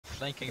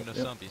flanking the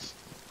zombies.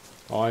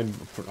 I'm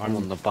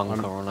on the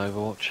bunker on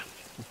Overwatch.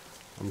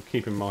 I'm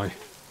keeping my.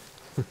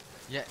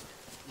 Yeah,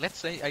 let's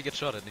say I get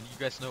shot at and you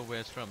guys know where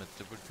it's from. It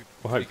would be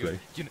Well, hopefully.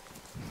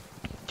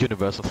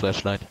 Universal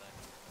flashlight.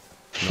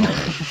 No.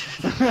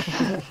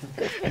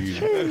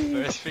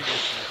 First figure.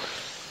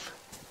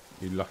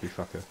 You lucky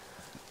fucker.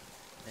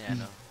 Yeah, I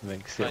know.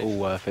 Makes it all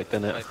worth it,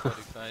 doesn't it?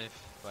 545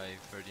 by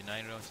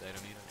 39 rounds. I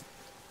don't need it.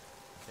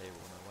 Okay,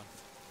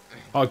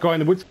 101. Oh, guy in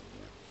the woods.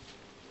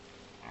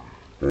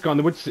 Guy in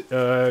the woods,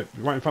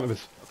 right in front of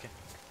us. Okay.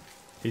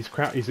 He's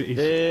crowd. He's.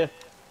 Yeah.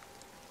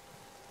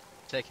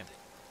 Take him.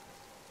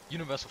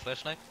 Universal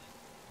flashlight.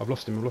 I've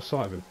lost him. I've lost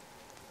sight of him.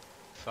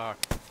 Fuck.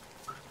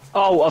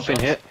 Oh, I've been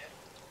Shots. hit.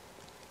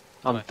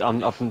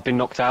 I've been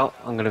knocked out.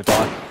 I'm gonna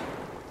die.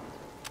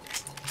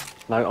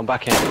 No, I'm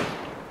back in.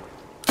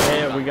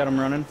 Yeah, we got him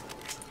running.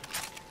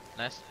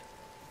 Nice.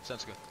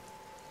 Sounds good.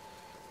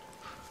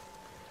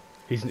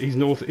 He's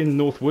in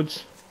North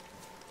Woods.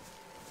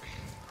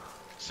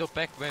 So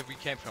back where we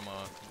came from,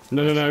 or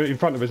No, in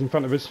front of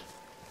us.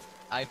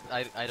 I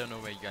don't know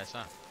where you guys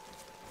are.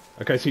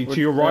 Okay, so to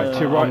your right,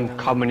 I'm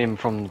coming in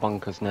from the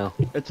bunkers now.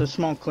 It's a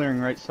small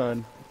clearing right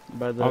side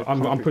by the.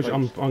 I'm pushing.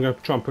 I'm gonna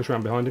try and push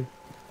around behind him.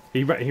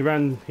 He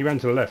ran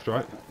to the left,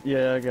 right?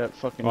 Yeah, I got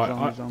fucking Right,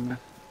 zombies on me.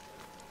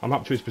 I'm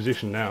up to his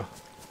position now,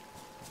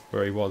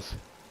 where he was.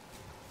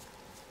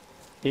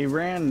 He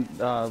ran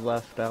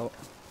left out.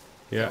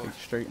 Yeah. Like,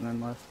 straight and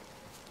then left.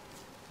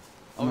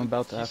 I'm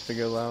about to have to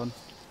go loud.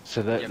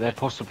 So there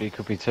possibly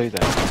could be two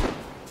there.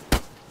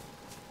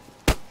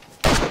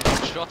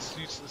 Shots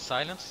use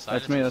silence.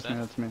 That's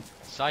me.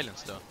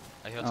 Silence though.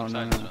 I heard Oh, some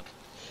no, silence. no.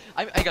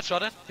 I got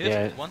shot at.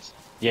 Hit once.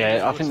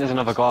 Yeah, I think there's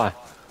another guy.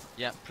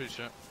 Yeah, pretty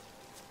sure.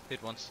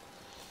 Hit once.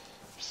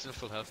 Still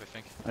full health, I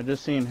think. I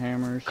just seen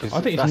hammers.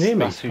 I think he's near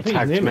me. That's who I think he's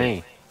tagged near me.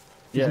 me.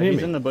 Yeah, near he's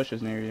me. in the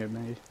bushes near you,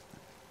 mate.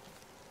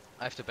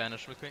 I have to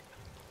banish real quick.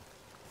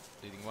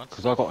 Leading once.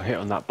 Because I got hit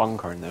on that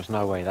bunker and there's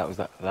no way that was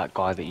that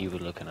guy that you were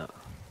looking at.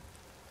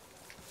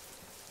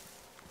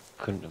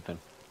 Couldn't have been.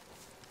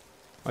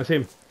 That's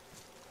him.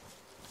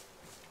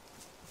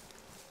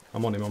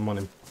 I'm on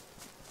him.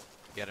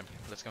 Get him.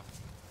 Let's go.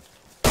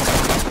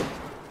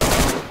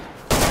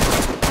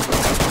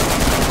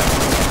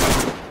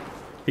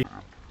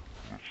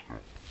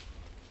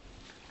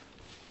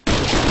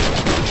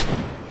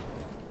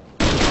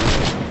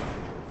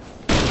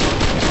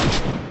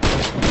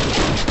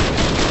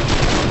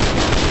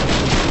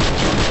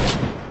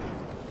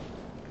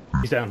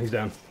 He's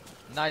down.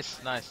 Nice.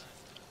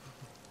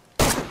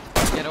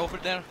 Get over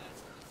there.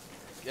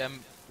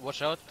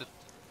 Watch out that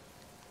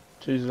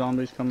Two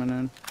zombies coming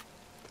in.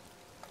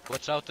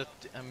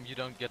 you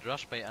don't get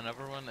rushed by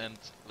another one, and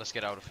let's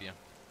get out of here.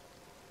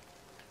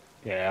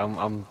 Yeah,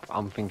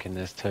 I'm thinking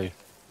there's two.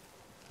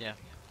 Yeah,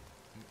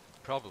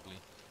 probably.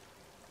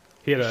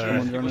 He had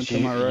Someone's running to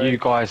my right. You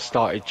guys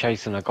started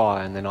chasing a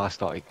guy and then I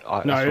started.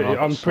 no,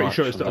 I'm pretty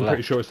sure it's the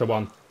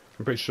one.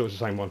 I'm pretty sure it's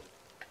the same one.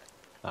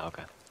 Oh,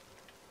 okay.